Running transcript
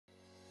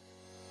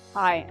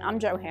Hi, I'm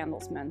Jo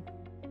Handelsman.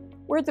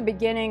 We're at the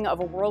beginning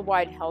of a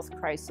worldwide health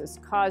crisis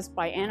caused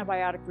by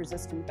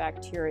antibiotic-resistant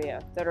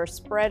bacteria that are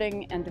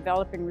spreading and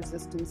developing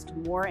resistance to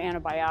more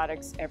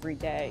antibiotics every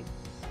day.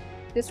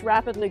 This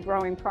rapidly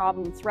growing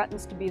problem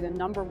threatens to be the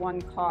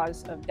 #1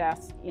 cause of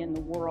death in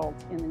the world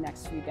in the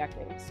next few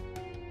decades.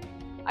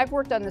 I've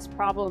worked on this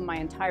problem my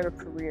entire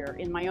career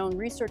in my own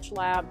research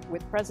lab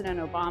with President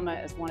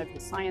Obama as one of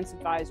his science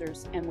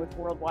advisors and with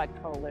worldwide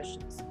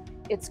coalitions.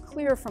 It's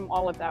clear from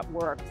all of that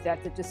work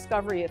that the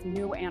discovery of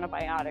new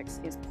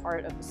antibiotics is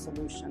part of the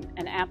solution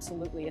and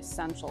absolutely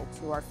essential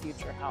to our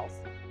future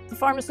health. The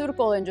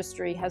pharmaceutical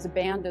industry has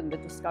abandoned the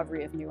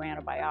discovery of new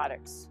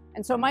antibiotics.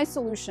 And so my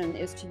solution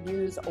is to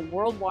use a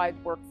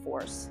worldwide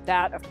workforce,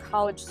 that of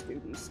college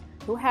students,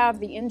 who have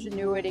the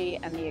ingenuity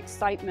and the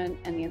excitement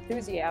and the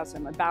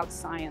enthusiasm about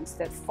science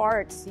that far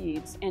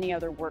exceeds any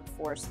other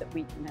workforce that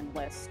we can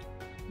enlist.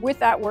 With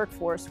that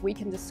workforce, we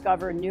can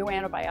discover new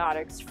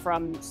antibiotics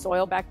from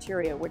soil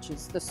bacteria, which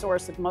is the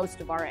source of most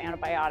of our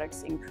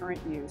antibiotics in current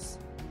use,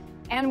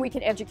 and we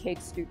can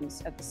educate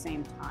students at the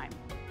same time.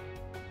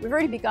 We've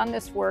already begun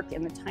this work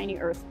in the Tiny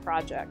Earth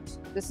project.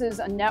 This is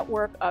a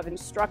network of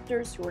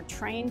instructors who are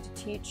trained to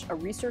teach a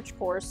research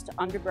course to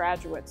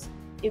undergraduates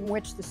in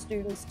which the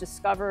students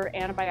discover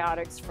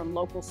antibiotics from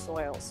local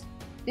soils.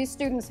 These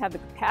students have the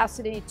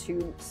capacity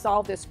to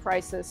solve this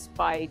crisis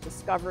by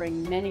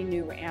discovering many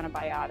new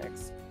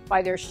antibiotics.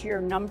 By their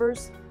sheer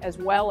numbers, as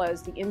well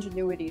as the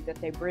ingenuity that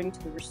they bring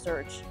to the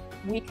research,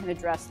 we can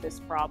address this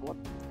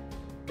problem.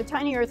 The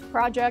Tiny Earth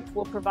project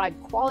will provide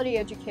quality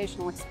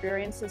educational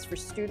experiences for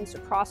students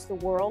across the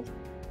world.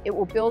 It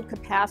will build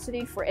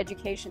capacity for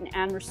education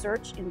and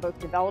research in both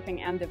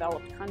developing and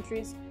developed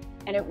countries,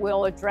 and it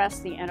will address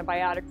the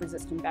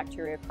antibiotic-resistant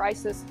bacteria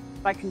crisis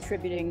by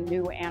contributing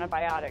new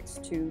antibiotics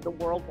to the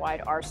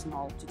worldwide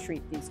arsenal to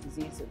treat these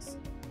diseases.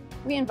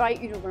 We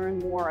invite you to learn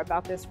more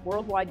about this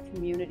worldwide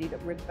community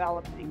that we're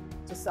developing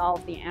to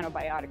solve the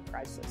antibiotic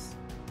crisis.